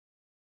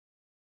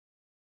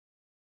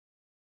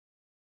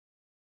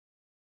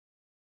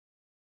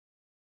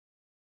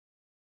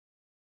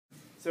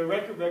So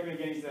Rutger Bregman,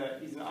 again,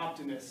 he's an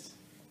optimist,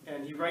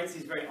 and he writes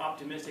these very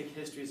optimistic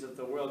histories of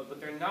the world, but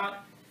they're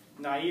not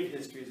naive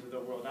histories of the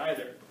world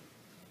either.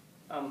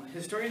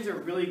 Historians are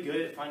really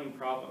good at finding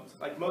problems.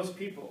 Like most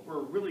people,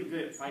 we're really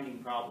good at finding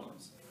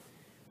problems.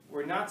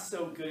 We're not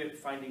so good at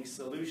finding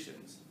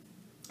solutions.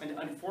 And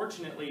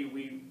unfortunately,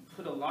 we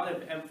put a lot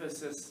of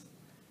emphasis,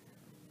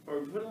 or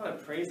we put a lot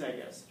of praise, I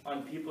guess,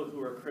 on people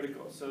who are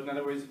critical. So in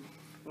other words,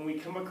 when we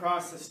come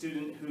across a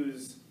student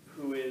who's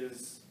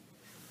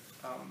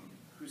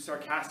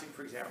sarcastic,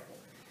 for example,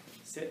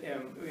 you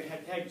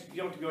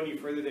don't have to go any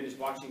further than just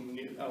watching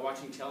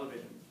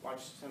television,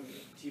 watch some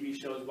TV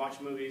shows, watch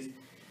movies.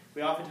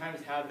 We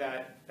oftentimes have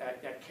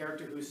that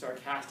character who's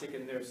sarcastic,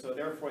 and so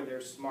therefore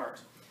they're smart.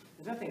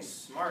 There's nothing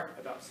smart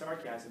about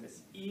sarcasm.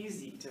 It's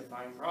easy to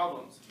find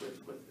problems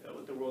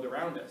with the world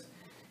around us.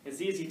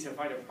 It's easy to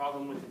find a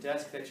problem with the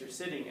desk that you're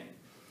sitting in.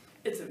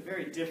 It's a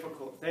very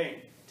difficult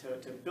thing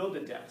to build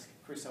a desk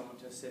for someone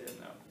to sit in,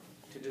 though,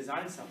 to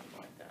design something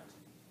like that.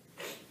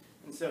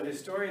 And so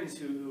historians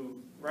who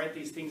write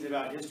these things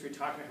about history,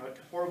 talking about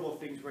how horrible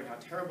things were and how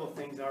terrible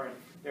things are, and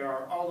there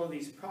are all of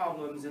these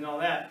problems and all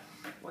that,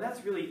 well,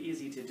 that's really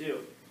easy to do.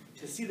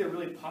 To see the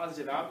really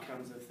positive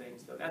outcomes of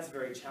things, though, that's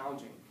very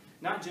challenging.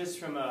 Not just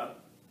from a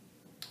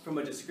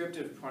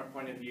descriptive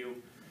point of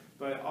view,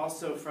 but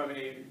also from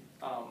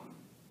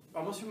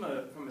almost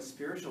from a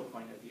spiritual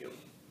point of view.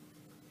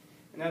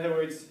 In other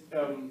words,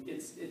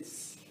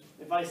 it's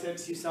if I said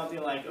to you something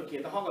like,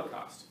 okay, the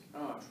Holocaust,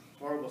 oh,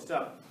 horrible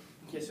stuff.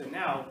 Okay, so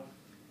now,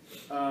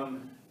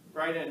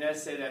 write an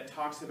essay that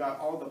talks about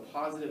all the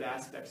positive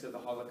aspects of the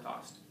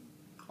Holocaust,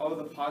 all of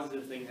the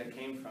positive things that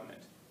came from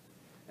it.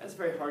 That's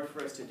very hard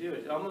for us to do.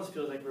 It almost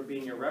feels like we're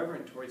being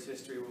irreverent towards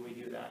history when we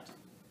do that.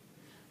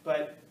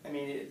 But, I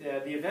mean,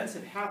 the events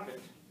have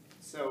happened,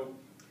 so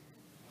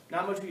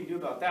not much we can do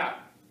about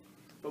that.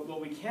 But what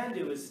we can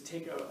do is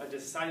take a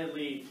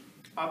decidedly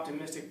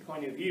optimistic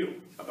point of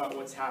view about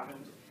what's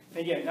happened. And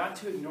again, not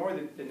to ignore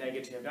the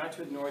negative, not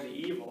to ignore the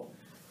evil,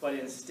 but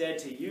instead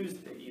to use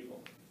the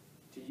evil,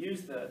 to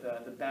use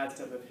the bad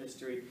stuff of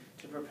history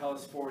to propel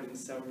us forward in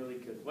some really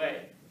good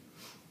way.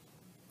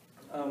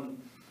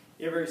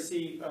 You ever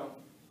see,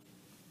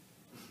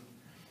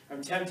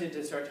 I'm tempted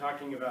to start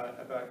talking about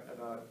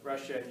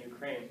Russia and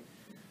Ukraine,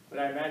 but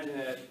I imagine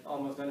that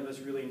almost none of us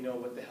really know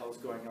what the hell's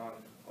going on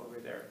over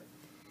there.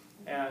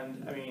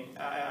 And I mean,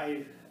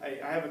 I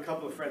have a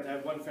couple of friends. I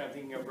have one friend I'm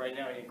thinking of right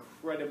now,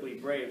 incredibly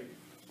brave.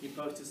 He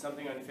posted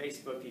something on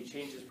Facebook. He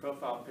changed his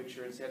profile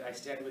picture and said, "I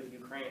stand with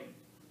Ukraine."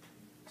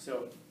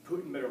 So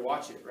Putin better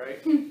watch it,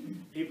 right?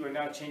 People are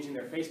now changing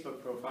their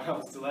Facebook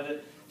profiles to let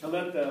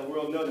the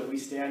world know that we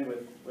stand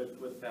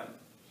with them.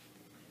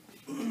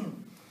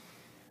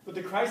 But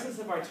the crisis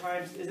of our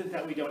times isn't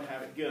that we don't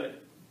have it good.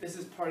 This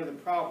is part of the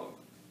problem.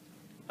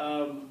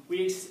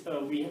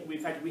 In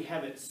fact, we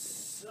have it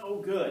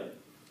so good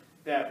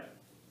that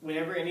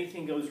whenever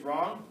anything goes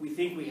wrong, we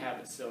think we have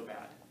it so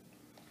bad.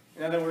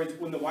 In other words,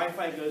 when the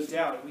Wi-Fi goes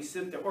down, we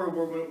sit there, or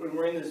when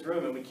we're in this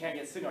room and we can't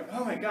get signal, like,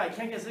 oh my God, I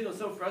can't get signal, it's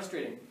so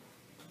frustrating.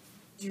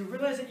 Do you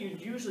realize that you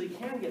usually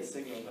can get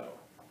signal, though?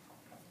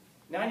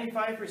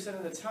 95%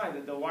 of the time,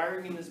 that the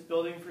wiring in this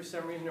building, for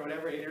some reason or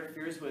whatever,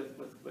 interferes with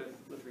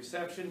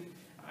reception.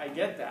 I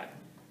get that.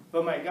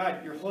 But my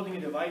God, you're holding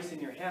a device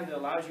in your hand that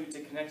allows you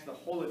to connect to the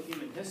whole of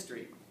human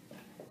history.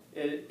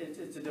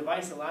 It's a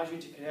device that allows you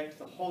to connect to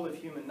the whole of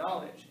human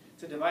knowledge.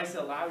 It's a device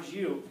that allows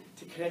you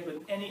to connect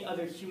with any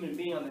other human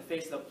being on the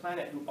face of the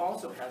planet who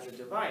also has a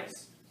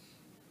device.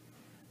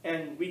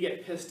 And we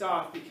get pissed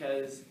off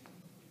because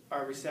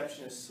our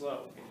reception is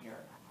slow in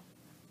here.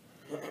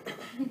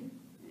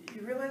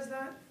 You realize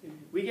that?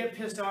 We get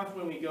pissed off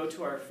when we go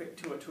to a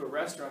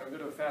restaurant or go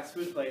to a fast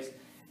food place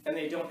and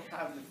they don't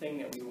have the thing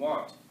that we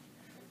want.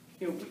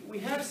 You know, we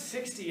have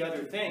 60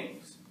 other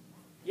things.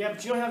 Yeah,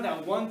 but you don't have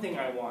that one thing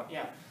I want.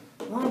 Yeah.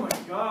 Oh my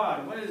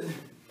God, what is...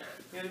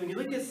 You know, when you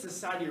look at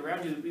society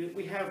around you,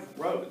 we have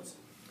roads,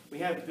 we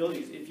have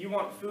buildings. If you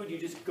want food, you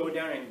just go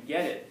down and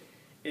get it.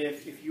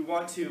 If you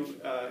want to,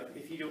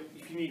 if you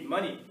need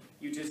money,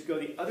 you just go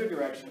the other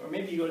direction, or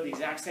maybe you go to the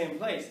exact same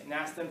place and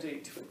ask them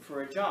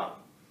for a job.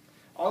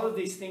 All of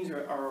these things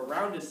are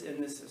around us in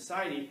this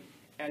society,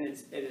 and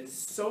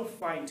it's so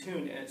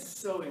fine-tuned and it's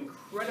so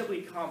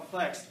incredibly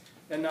complex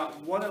that not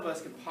one of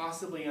us could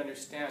possibly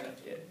understand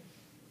it.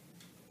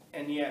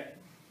 And yet,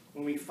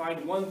 when we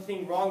find one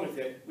thing wrong with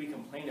it, we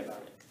complain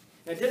about it.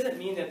 That doesn't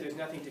mean that there's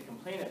nothing to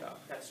complain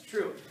about. That's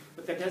true.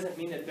 But that doesn't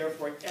mean that,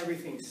 therefore,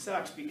 everything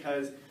sucks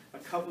because a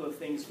couple of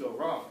things go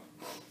wrong.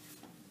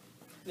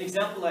 The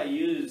example I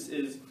use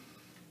is,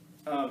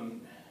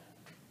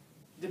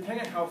 depending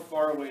on how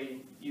far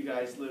away you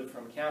guys live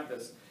from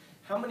campus,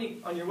 how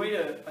many, on your way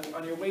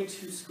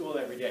to school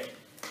every day,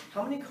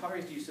 how many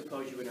cars do you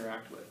suppose you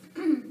interact with?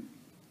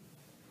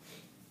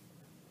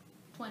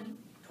 20.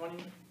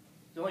 20?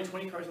 There's only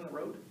 20 cars on the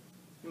road?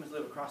 You must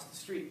live across the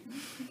street.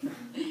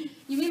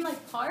 You mean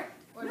like parked?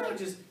 Or no, like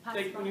just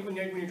like when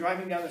you're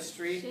driving down the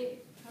street.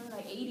 Shit, probably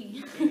like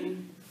 80. 80?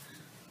 You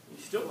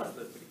still must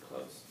live pretty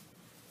close.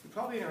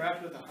 probably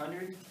interact with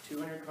 100,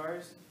 200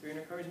 cars,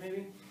 300 cars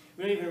maybe.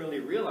 We don't even really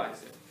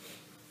realize it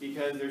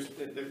because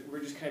we're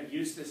just kind of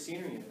used to the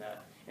scenery of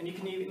that. And you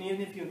can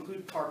even if you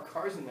include parked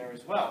cars in there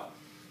as well.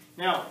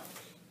 Now,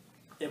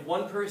 if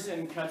one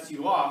person cuts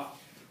you off,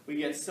 we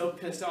get so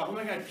pissed off. Oh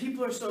my God,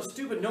 people are so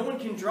stupid. No one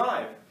can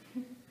drive.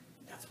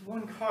 That's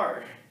one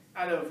car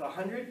out of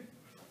 100,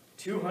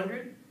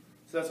 200.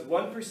 So that's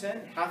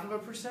 1%, half of a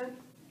percent.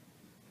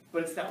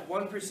 But it's that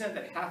 1%,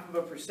 that half of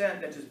a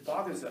percent that just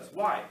bothers us.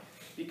 Why?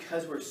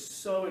 Because we're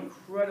so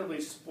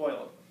incredibly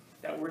spoiled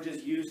that we're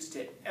just used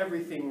to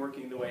everything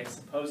working the way it's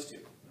supposed to.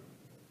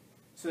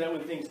 So that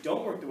when things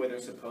don't work the way they're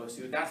supposed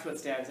to, that's what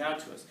stands out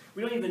to us.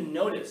 We don't even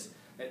notice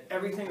that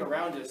everything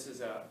around us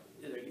is a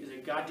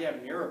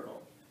goddamn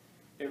miracle.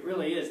 It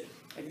really is.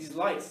 Like these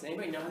lights,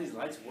 anybody know how these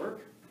lights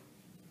work?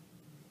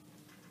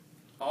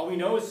 All we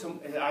know is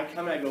I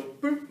come and I go,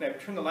 boop, and I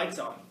turn the lights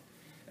on.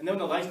 And then when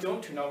the lights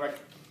don't turn on, we're like,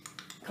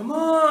 come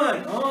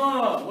on!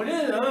 Oh, what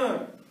is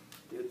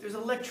it? There's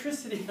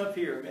electricity up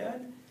here,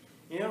 man.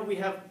 You know, we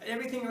have,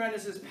 everything around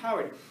us is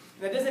powered.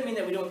 And that doesn't mean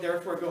that we don't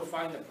therefore go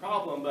find the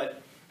problem,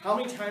 but how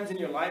many times in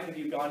your life have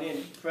you gone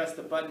in, pressed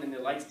the button, and the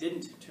lights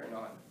didn't turn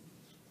on?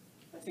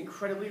 That's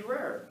incredibly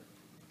rare.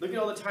 Look at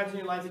all the times in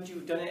your life that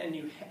you've done it,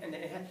 and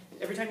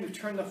every time you've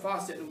turned the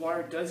faucet, the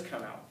water does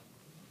come out.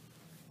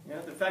 You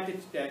know, the fact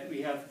that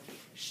we have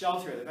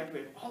shelter, the fact that we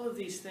have all of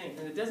these things,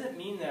 and it doesn't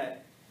mean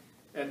that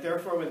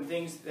therefore when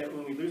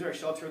we lose our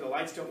shelter, the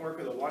lights don't work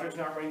or the water's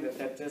not running,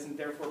 that doesn't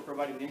therefore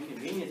provide an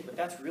inconvenience, but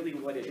that's really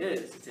what it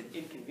is. It's an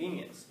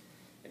inconvenience.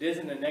 It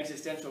isn't an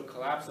existential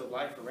collapse of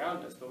life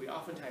around us, but we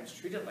oftentimes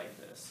treat it like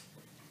this,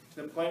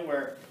 to the point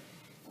where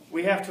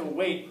we have to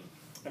wait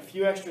a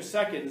few extra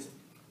seconds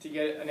to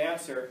get an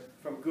answer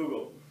from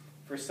Google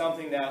for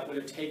something that would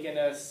have taken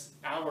us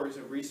hours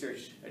of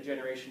research a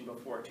generation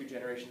before, 2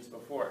 generations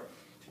before.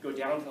 To go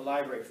down to the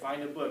library,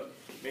 find a book,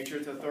 make sure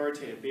it's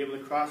authoritative, be able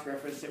to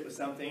cross-reference it with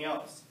something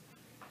else.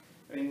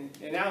 I mean,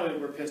 and now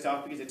we're pissed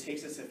off because it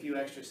takes us a few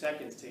extra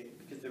seconds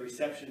because the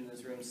reception in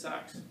this room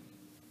sucks.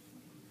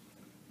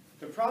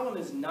 The problem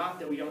is not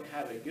that we don't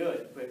have it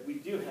good, but we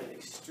do have it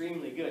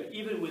extremely good,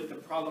 even with the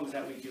problems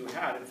that we do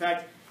have. In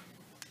fact,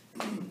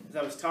 as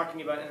I was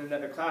talking about in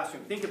another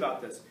classroom, think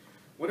about this.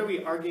 What are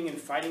we arguing and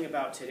fighting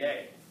about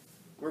today?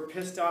 We're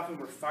pissed off and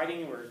we're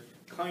fighting and we're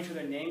calling each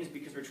other names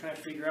because we're trying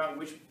to figure out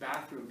which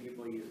bathroom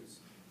people use.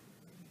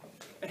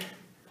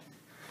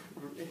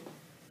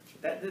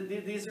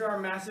 These are our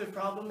massive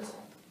problems.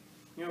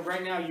 You know,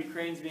 right now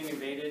Ukraine's being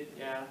invaded,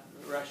 yeah,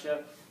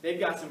 Russia. They've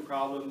got some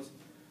problems,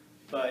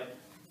 but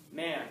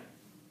man,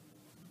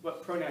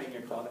 what pronoun are you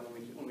going to call them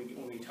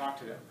when we talk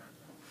to them?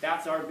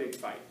 That's our big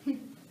fight.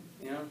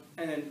 You know,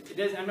 and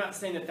then I'm not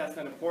saying that that's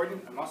not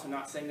important. I'm also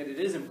not saying that it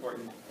is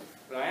important.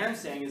 What I am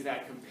saying is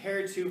that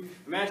compared to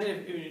imagine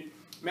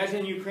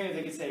in Ukraine if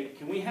they could say,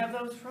 can we have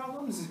those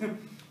problems?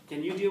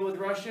 Can you deal with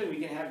Russia and we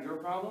can have your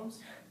problems?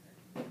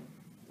 You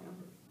know?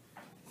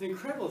 It's an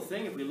incredible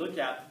thing if we look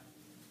at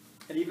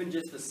even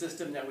just the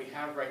system that we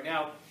have right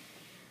now.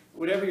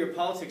 Whatever your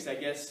politics, I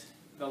guess,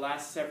 the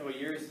last several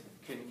years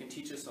can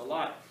teach us a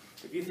lot.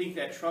 If you think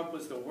that Trump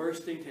was the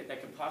worst thing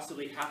that could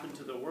possibly happen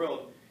to the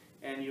world,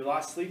 and you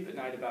lost sleep at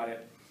night about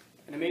it,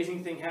 an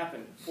amazing thing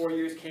happened. 4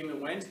 years came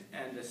and went,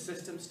 and the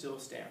system still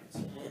stands.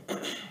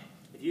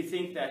 If you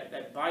think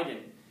that Biden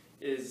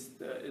is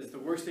the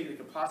worst thing that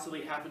could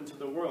possibly happen to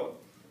the world,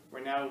 we're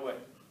now, what,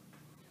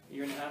 a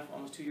year and a half,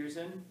 almost 2 years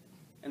in,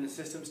 and the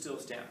system still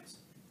stands.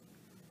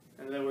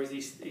 In other words,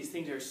 these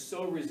things are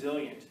so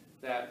resilient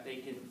that they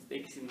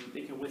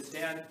can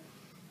withstand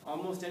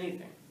almost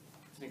anything.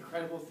 It's an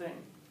incredible thing.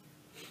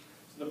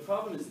 So the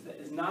problem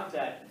is not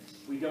that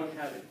we don't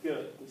have it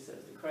good, he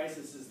says. The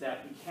crisis is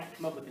that we can't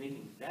come up with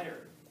anything better.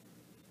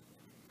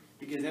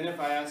 Because then if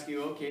I ask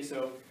you, okay,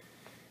 so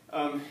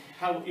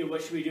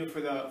what should we do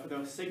for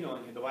the signal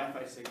in here, the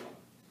Wi-Fi signal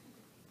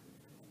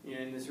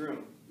in this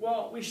room?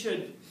 Well, we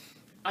should,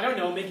 I don't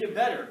know, make it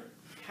better.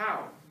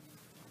 How?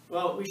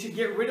 Well, we should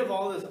get rid of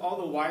all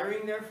the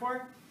wiring,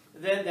 therefore,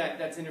 then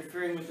that's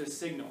interfering with the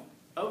signal.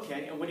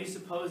 Okay, and what do you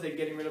suppose that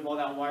getting rid of all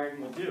that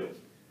wiring will do?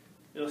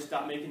 It'll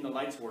stop making the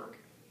lights work.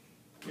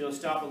 It'll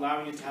stop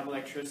allowing it to have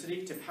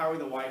electricity to power the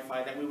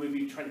Wi-Fi that we would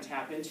be trying to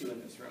tap into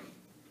in this room.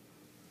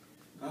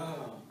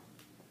 Oh.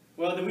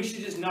 Well, then we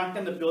should just knock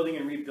down the building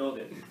and rebuild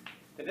it.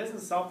 That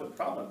doesn't solve the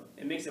problem.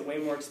 It makes it way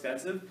more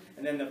expensive,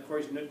 and then, of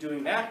course,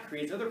 doing that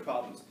creates other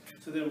problems.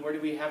 So then where do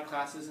we have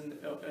classes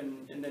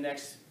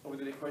over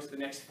the course of the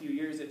next few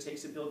years it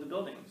takes to build the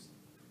buildings?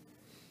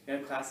 We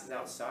have classes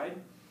outside?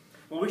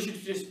 Well, we should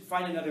just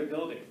find another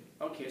building.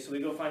 Okay, so we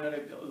go find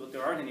another building.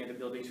 There aren't any other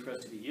buildings for us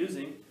to be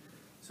using.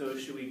 So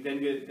should we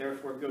then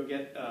therefore go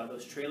get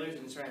those trailers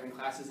and start having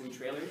classes in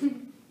trailers?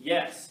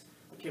 Yes.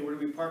 Okay, where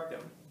do we park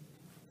them?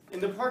 In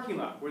the parking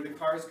lot, where the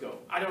cars go.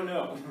 I don't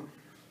know.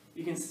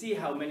 You can see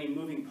how many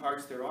moving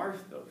parts there are,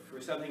 though,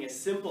 for something as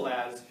simple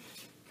as,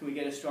 can we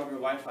get a stronger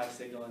Wi-Fi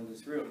signal in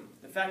this room?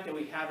 The fact that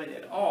we have it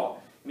at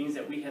all means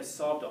that we have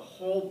solved a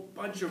whole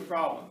bunch of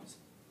problems.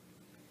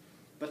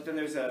 But then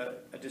there's a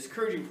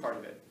discouraging part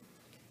of it.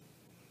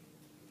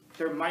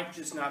 there might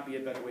just not be a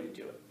better way to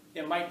do it.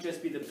 It might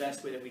just be the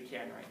best way that we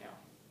can right now.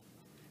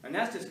 And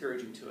that's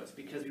discouraging to us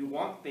because we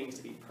want things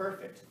to be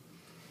perfect.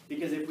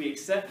 Because if we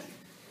accept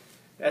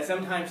that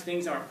sometimes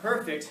things aren't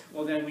perfect,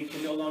 well then we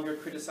can no longer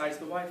criticize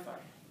the Wi-Fi.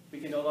 We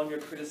can no longer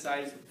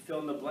criticize fill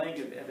in the blank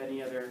of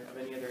any other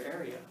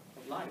area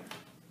of life.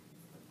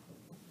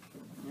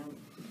 You know?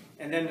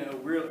 And then a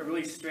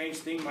really strange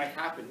thing might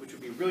happen, which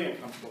would be really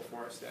uncomfortable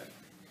for us then.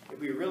 If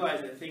we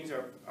realize that things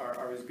are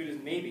as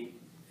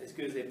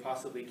good as they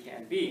possibly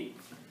can be,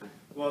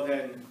 well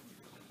then,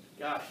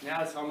 gosh,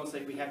 now it's almost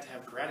like we have to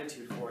have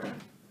gratitude for it.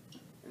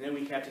 And then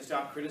we have to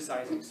stop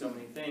criticizing so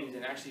many things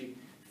and actually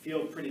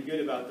feel pretty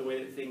good about the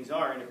way that things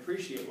are and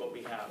appreciate what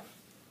we have.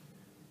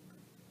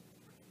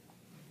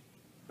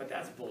 But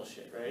that's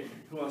bullshit, right?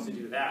 Who wants to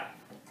do that?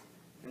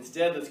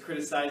 Instead, let's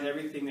criticize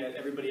everything that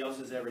everybody else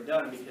has ever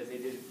done because they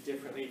did it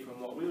differently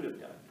from what we would have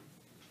done.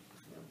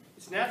 You know,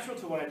 it's natural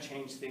to want to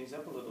change things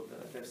up a little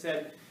bit. As I've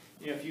said,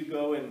 you know, if you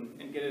go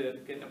and get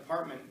an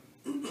apartment,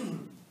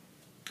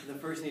 the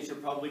first thing that you're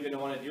probably going to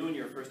want to do in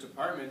your first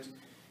apartment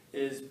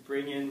is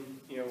bring in,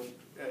 you know,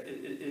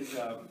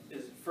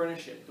 is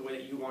furnish it the way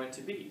that you want it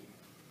to be.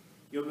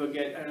 You'll go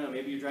get, I don't know,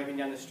 maybe you're driving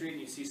down the street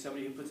and you see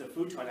somebody who puts a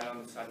futon out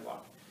on the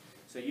sidewalk.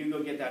 So you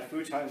go get that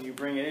futon and you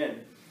bring it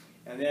in.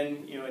 And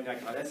then, you know, and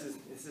like, oh, this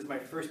is my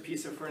first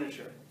piece of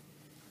furniture.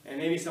 And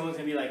maybe someone's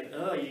going to be like,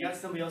 oh, you got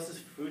somebody else's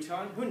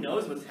futon? Who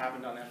knows what's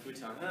happened on that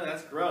futon? Oh,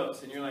 that's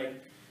gross. And you're like,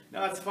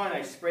 no, it's fine.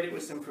 I sprayed it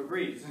with some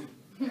Febreze.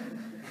 It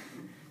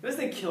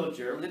doesn't kill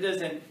germs.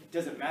 It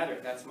doesn't matter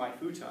if that's my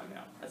futon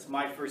now. That's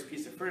my first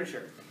piece of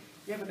furniture.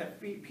 Yeah, but that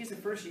piece of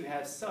furniture you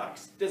have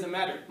sucks. Doesn't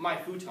matter. My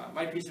futon,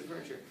 my piece of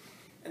furniture.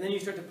 And then you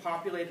start to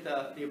populate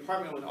the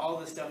apartment with all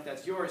the stuff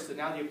that's yours, so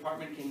now the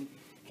apartment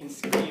can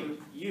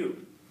scream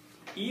you.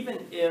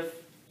 Even if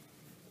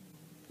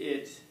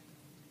it's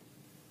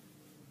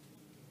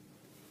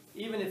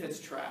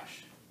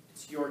trash,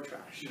 it's your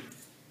trash.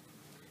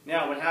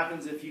 Now, what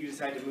happens if you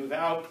decide to move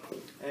out,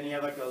 and you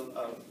have like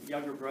a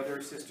younger brother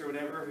or sister or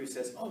whatever who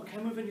says, oh, can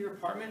I move into your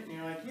apartment? And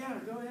you're like, yeah,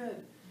 go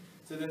ahead.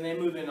 So then they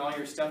move in, all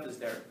your stuff is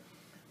there.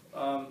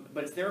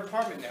 But it's their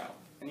apartment now.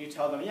 And you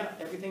tell them, yeah,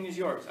 everything is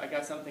yours. I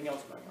got something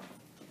else going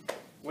on.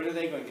 What are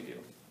they going to do?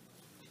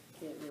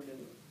 Get rid of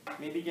it.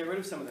 Maybe get rid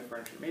of some of the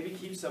furniture. Maybe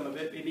keep some of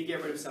it. Maybe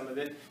get rid of some of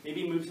it.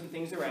 Maybe move some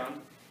things around.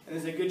 And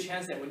there's a good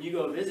chance that when you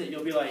go visit,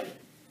 you'll be like,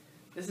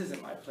 this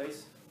isn't my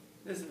place.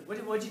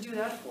 What'd you do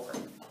that for?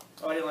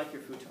 Oh, I didn't like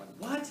your futon.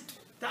 What?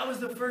 That was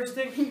the first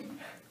thing?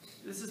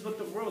 This is what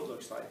the world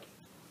looks like.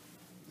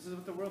 This is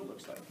what the world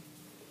looks like.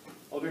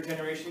 Older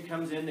generation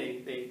comes in,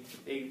 they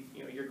you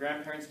know, your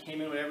grandparents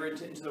came in, whatever,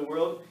 into the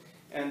world,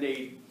 and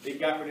they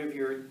got rid of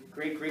your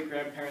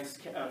great-great-grandparents'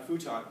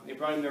 futon. They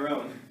brought in their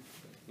own.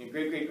 Your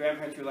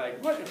great-great-grandparents were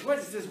like, what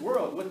is this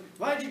world?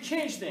 Why did you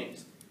change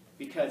things?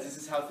 Because this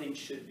is how things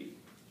should be.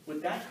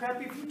 With that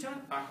crappy futon?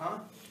 Uh-huh.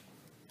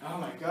 Oh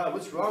my God,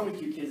 what's wrong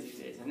with you kids these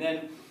days? And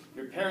then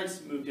your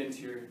parents moved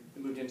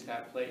into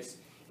that place.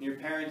 And your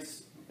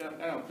parents, I don't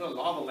know, put a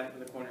lava lamp in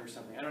the corner or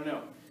something. I don't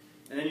know.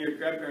 And then your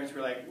grandparents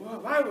were like, well,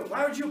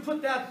 why would you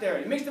put that there?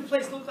 It makes the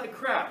place look like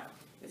crap.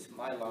 It's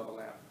my lava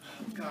lamp.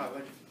 Oh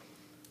God,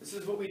 this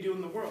is what we do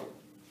in the world.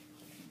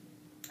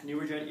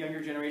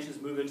 Younger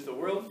generations move into the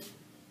world.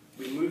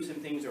 We move some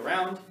things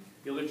around.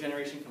 The older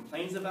generation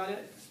complains about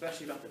it,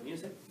 especially about the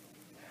music.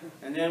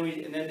 And then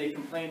they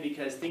complain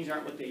because things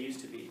aren't what they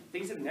used to be.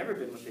 Things have never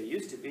been what they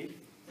used to be.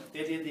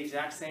 They did the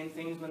exact same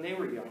things when they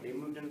were young. They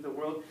moved into the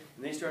world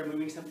and they started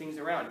moving some things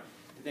around.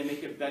 Did they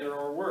make it better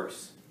or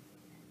worse?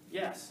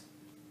 Yes.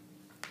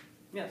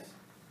 Yes.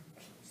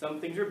 Some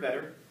things are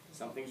better,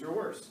 some things are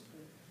worse.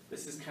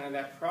 This is kind of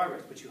that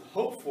progress. What you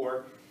hope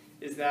for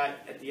is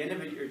that at the end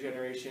of your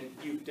generation,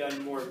 you've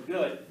done more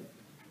good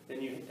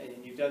than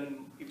you've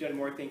done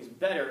more things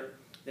better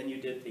than you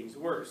did things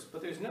worse.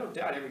 But there's no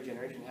doubt every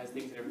generation has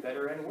things that are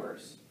better and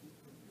worse.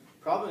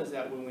 Problem is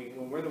that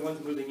when we're the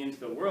ones moving into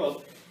the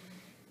world,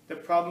 the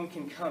problem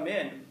can come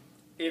in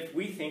if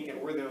we think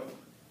that we're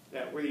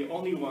the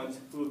only ones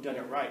who have done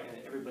it right and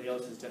that everybody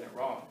else has done it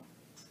wrong.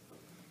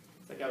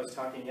 It's like I was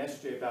talking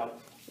yesterday about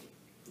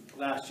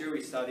last year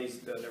we saw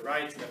the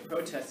riots and the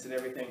protests and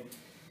everything.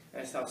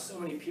 And I saw so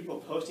many people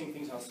posting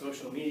things on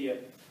social media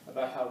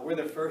about how we're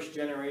the first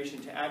generation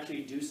to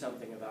actually do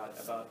something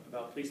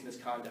about police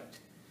misconduct.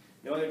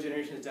 No other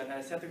generation has done that.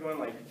 I sat there going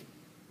like,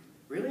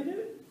 really,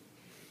 dude?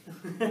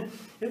 I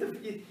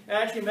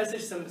actually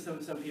messaged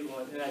some people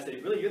and I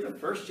said, really, you're the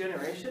first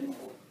generation?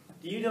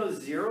 Do you know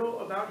zero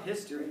about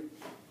history?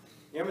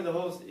 You remember the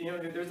whole,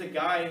 there was a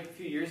guy a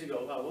few years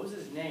ago, what was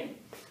his name?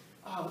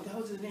 Oh, what the hell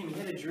was his name? He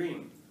had a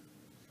dream.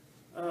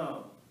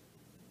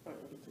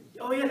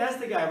 Oh yeah, that's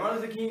the guy,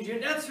 Martin Luther King Jr.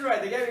 That's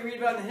right, the guy we read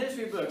about in the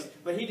history books.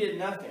 But he did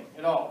nothing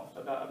at all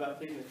about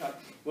police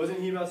misconduct. Wasn't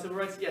he about civil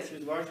rights? Yes, he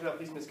was largely about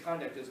police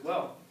misconduct as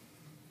well.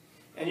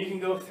 And you can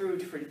go through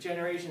for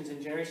generations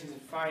and generations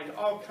and find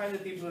all kinds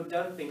of people who have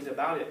done things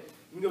about it.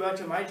 You can go back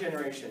to my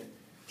generation.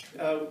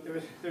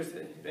 There's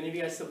any of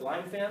you guys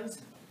Sublime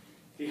fans?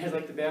 If you guys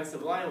like the band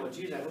Sublime, well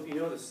geez, I hope you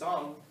know the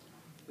song.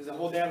 There's a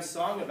whole damn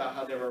song about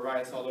how there were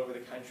riots all over the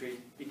country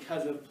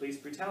because of police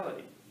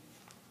brutality.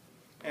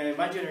 And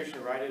my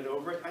generation rioted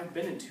over it. I've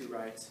been in 2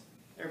 riots.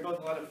 They're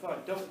both a lot of fun.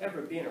 Don't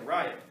ever be in a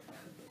riot.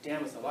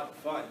 Damn, it's a lot of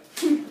fun.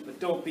 But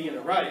don't be in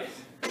a riot.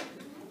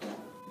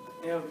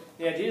 You know,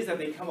 the idea is that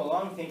they come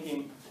along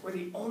thinking, we're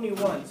the only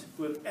ones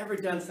who have ever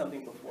done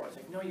something before. It's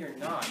like, no, you're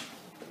not.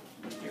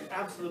 You're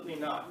absolutely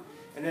not.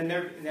 And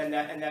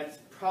that's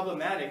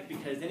problematic,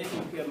 because then if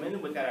you come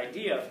in with that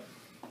idea,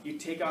 you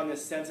take on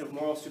this sense of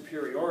moral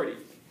superiority.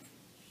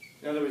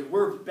 In other words,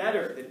 we're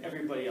better than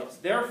everybody else.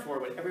 Therefore,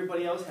 what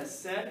everybody else has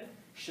said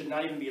should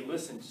not even be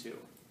listened to,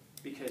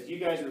 because you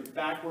guys are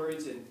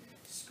backwards and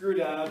screwed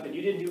up, and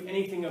you didn't do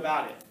anything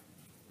about it.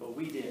 But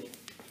we did.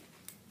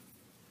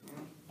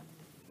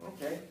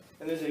 Okay?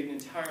 And there's an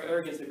entire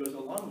arrogance that goes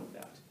along with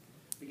that.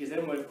 Because then,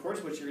 of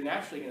course, what you're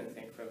naturally going to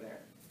think from there.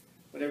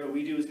 Whatever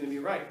we do is going to be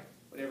right.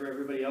 Whatever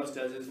everybody else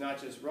does is not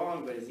just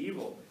wrong, but is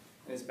evil,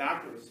 and is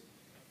backwards.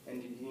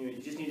 And you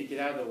just need to get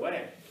out of the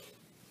way.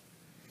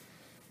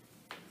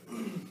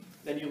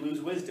 Then you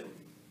lose wisdom.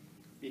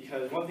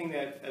 Because one thing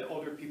that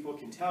older people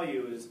can tell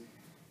you is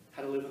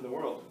how to live in the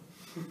world.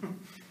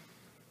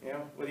 You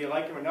know, whether you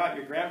like them or not,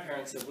 your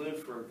grandparents have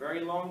lived for a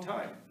very long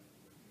time.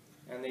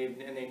 And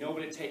they know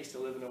what it takes to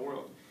live in the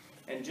world.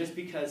 And just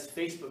because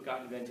Facebook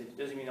got invented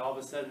doesn't mean all of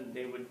a sudden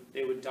they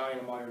would die in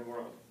a modern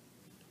world.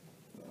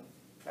 You know,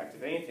 in fact,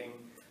 if anything,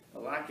 the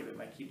lack of it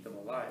might keep them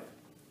alive.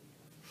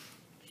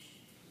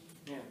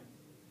 Yeah.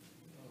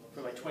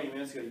 For like 20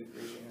 minutes ago, you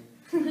raised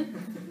your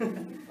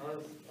hand.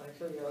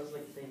 I was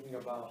like thinking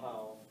about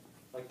how,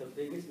 like, the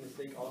biggest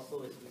mistake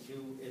also is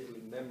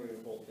we memory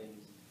hold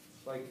things.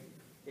 Like,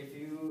 if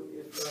you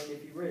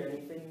read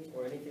anything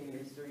or anything in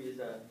history, is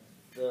that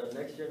the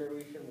next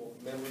generation will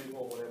memory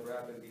hold whatever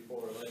happened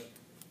before. Like,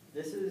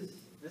 this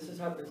has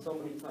happened so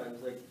many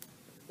times. Like,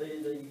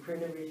 the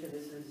Ukraine invasion,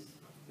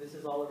 this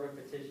is all a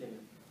repetition.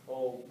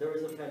 Oh, there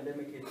was a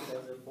pandemic in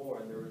 2004,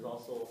 and there was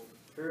also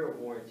fear of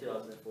war in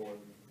 2004,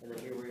 and then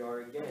here we are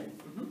again.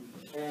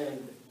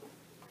 Mm-hmm.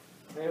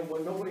 And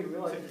what nobody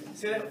realizes...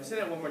 Say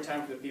that one more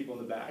time for the people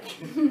in the back.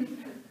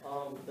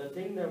 The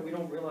thing that we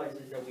don't realize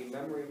is that we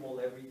memory hold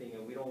everything,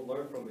 and we don't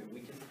learn from it.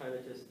 We just kind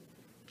of just...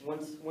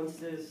 Once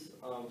this...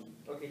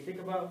 okay, think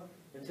about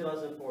in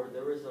 2004,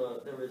 there was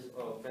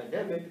a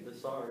pandemic, the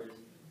SARS,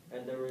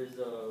 and there was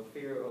a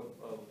fear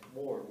of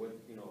war with,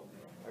 you know,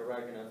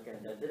 Iraq and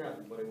Afghanistan. That did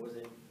happen, but it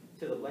wasn't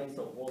to the lengths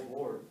of World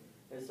War.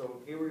 And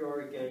so here we are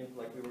again,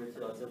 like we were in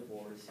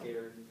 2004,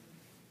 scared,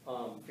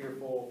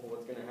 fearful of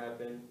what's going to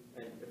happen.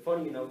 And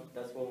funny enough,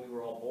 that's when we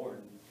were all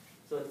born.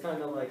 So it's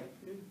kind of like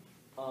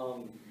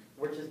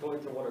we're just going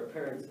through what our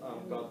parents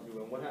gone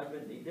through. And what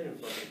happened? They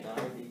didn't fucking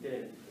die. They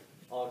didn't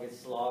all get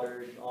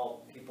slaughtered,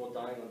 all people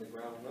dying on the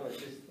ground. No, it's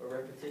just a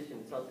repetition.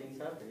 It's how things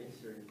happen in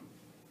history.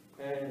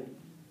 And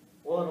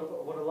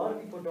what a lot of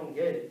people don't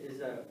get is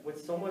that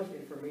with so much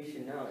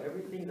information now,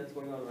 everything that's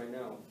going on right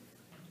now,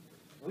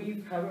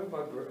 we haven't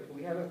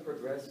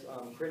progressed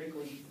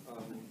critically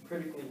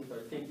with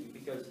our thinking,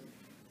 because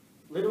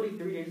literally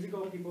 3 days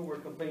ago, people were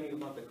complaining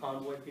about the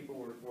convoy, people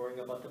were worrying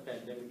about the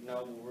pandemic.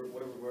 Now,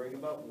 what are we worrying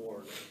about?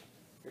 War.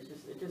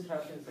 It just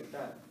happens like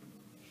that.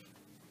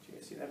 Did you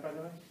guys see that, by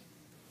the way?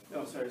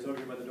 No, sorry, it's over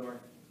here by the door.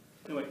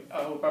 No, wait.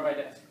 Oh, by my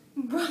desk.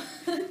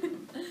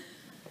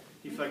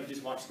 You feel like you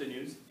just watched the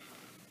news?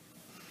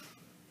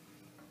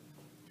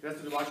 That's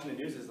what watching the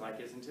news is like,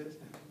 isn't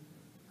it?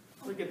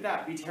 Look at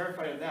that. Be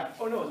terrified of that.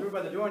 Oh, no, it's over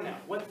by the door now.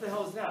 What the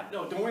hell is that?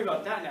 No, don't worry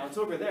about that now. It's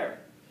over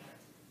there.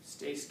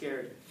 Stay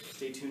scared.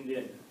 Stay tuned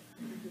in.